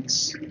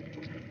coins.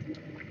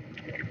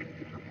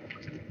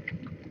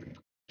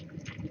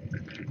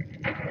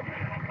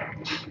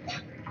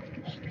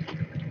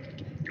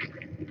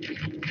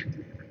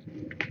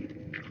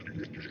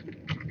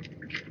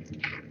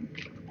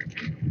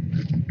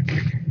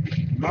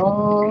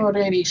 Not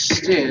any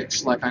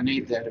sticks like I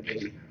need there to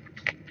be.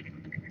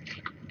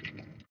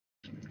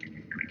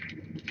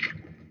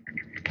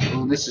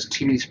 Oh, this is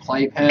Timmy's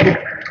playpen.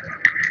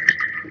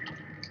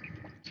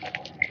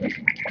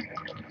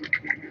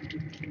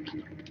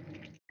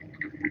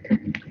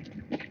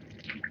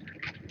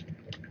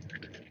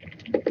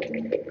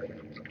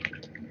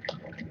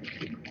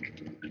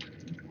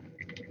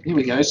 Here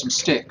we go, some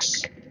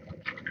sticks.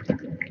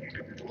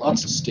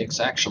 Lots of sticks,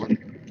 actually.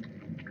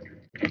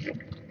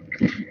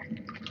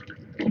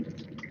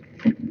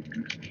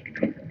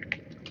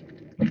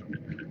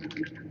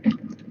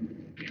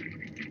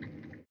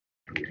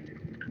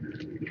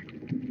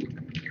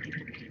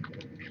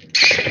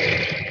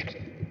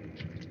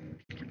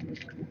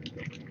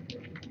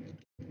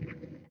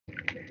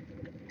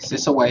 Is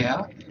this a way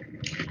out?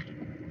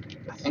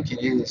 I think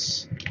it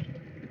is.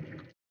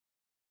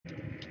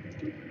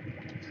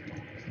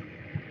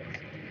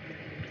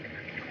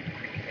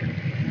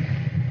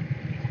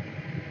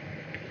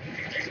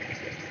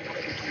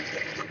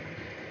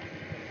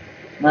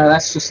 No,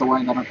 that's just the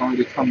way that I've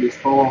already come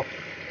before.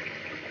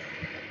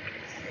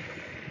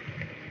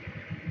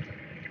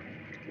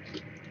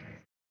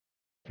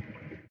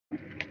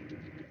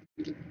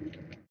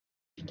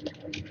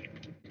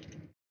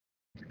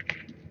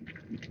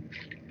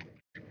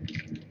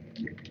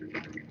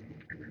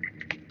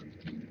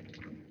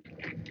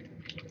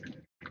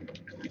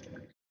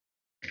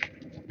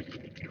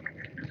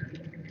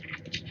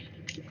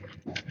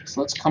 So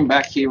let's come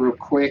back here real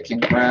quick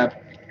and grab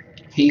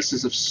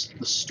pieces of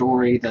the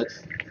story that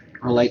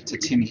relate to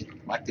Timmy,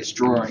 like this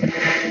drawing.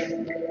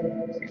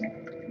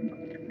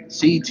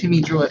 See, Timmy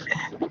drew it.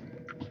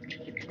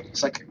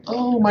 It's like,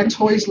 oh, my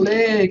toy's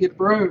leg, it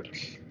broke.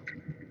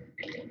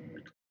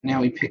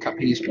 Now we pick up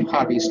his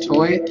part of his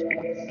toy,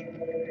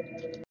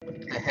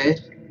 the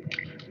head.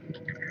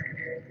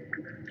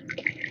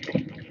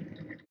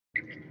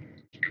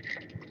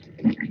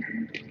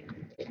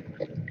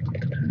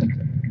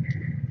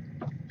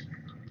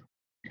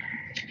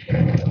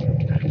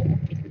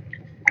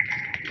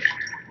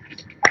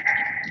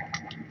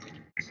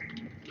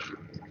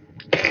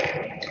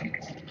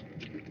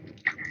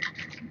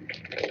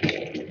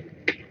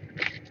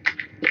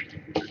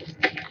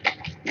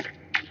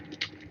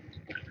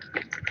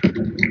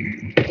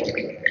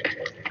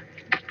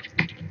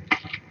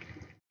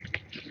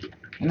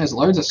 And there's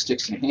loads of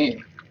sticks in here.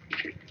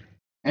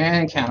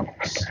 And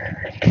cannibals.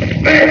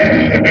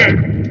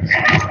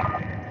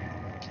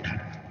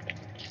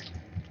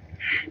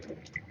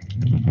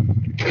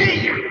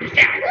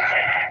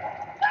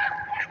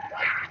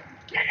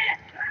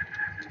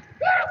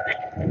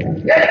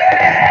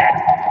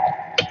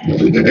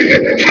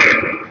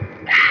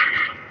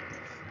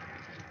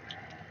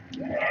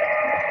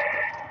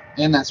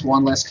 And that's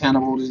one less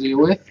cannibal to deal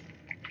with.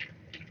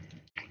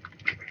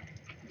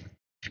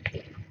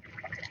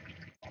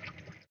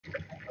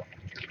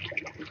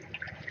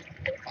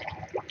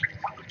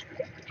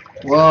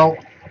 Well,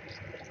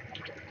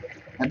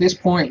 at this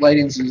point,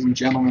 ladies and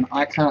gentlemen,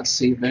 I can't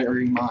see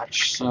very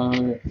much,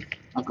 so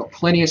I've got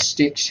plenty of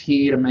sticks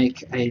here to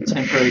make a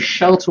temporary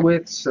shelter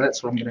with, so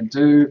that's what I'm going to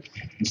do,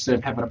 instead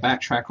of having to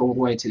backtrack all the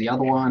way to the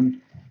other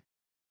one.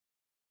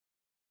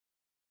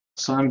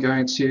 So I'm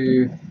going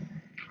to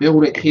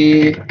build it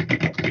here.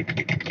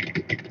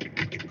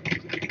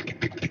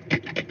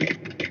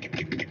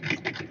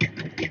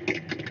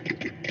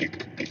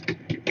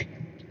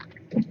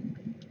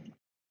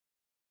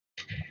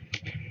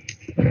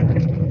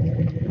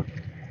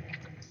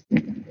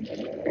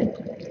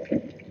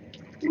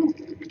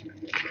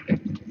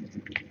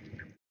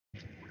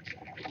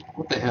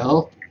 What the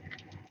hell?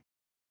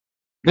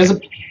 There's a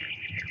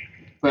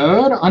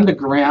bird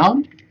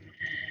underground?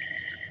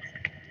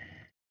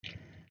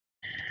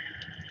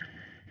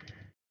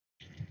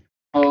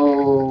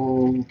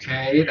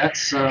 Okay,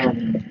 that's a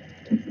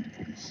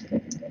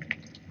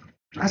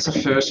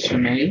first for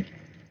me.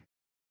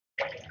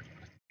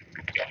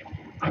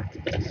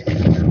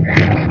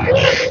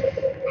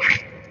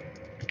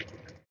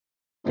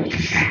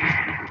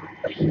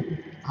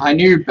 I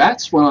knew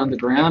bats were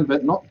underground,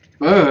 but not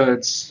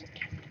birds.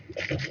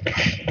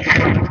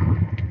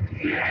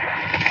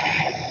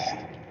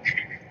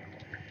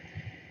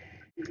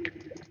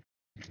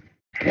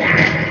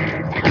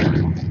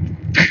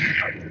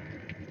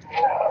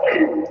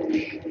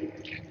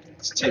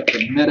 Let's take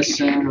the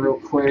medicine real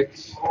quick.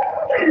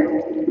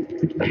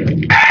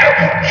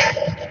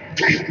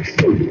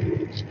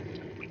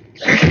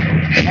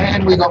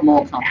 And we got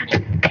more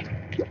company.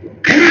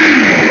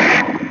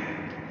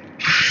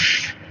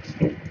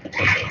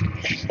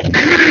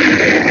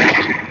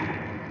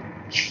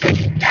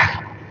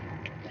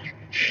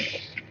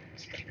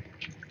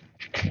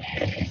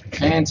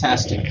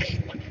 Fantastic.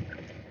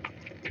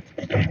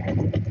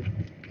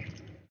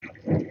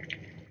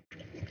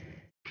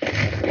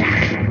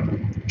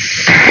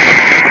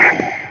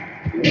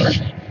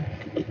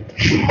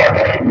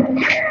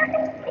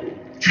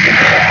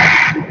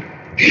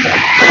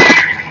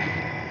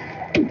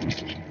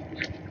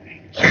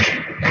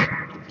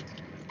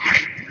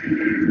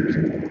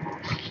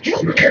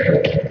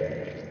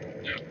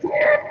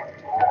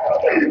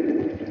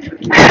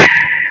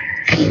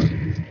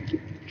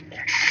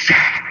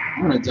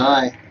 I'm gonna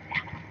die.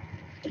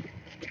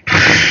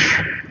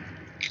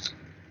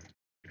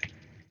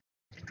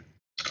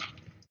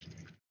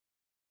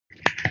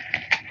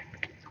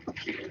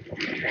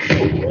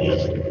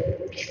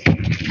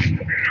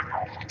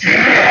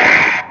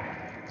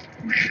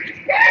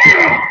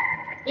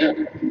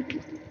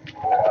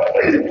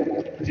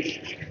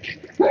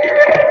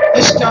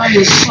 This guy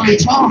is so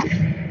tough.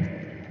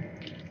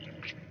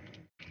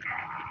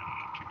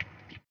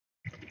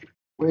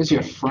 Where's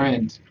your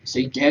friend? Is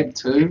he dead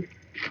too?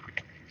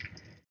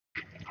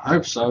 I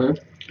hope so.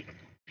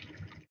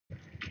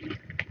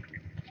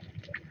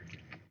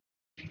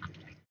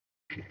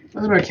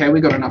 But okay,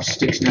 we got enough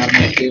sticks now to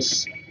make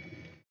this.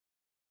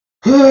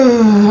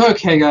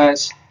 Okay,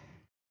 guys.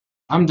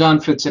 I'm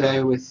done for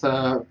today with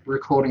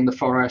recording the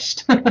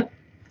forest. I'll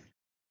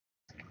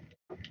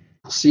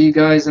see you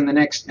guys in the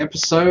next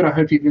episode. I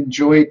hope you've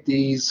enjoyed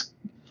these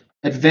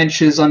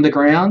adventures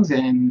underground,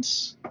 and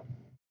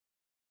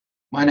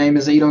my name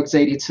is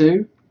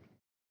edogs82,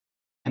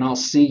 and I'll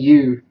see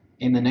you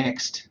in the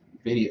next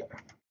video.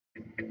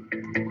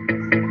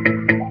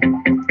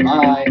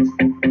 Bye.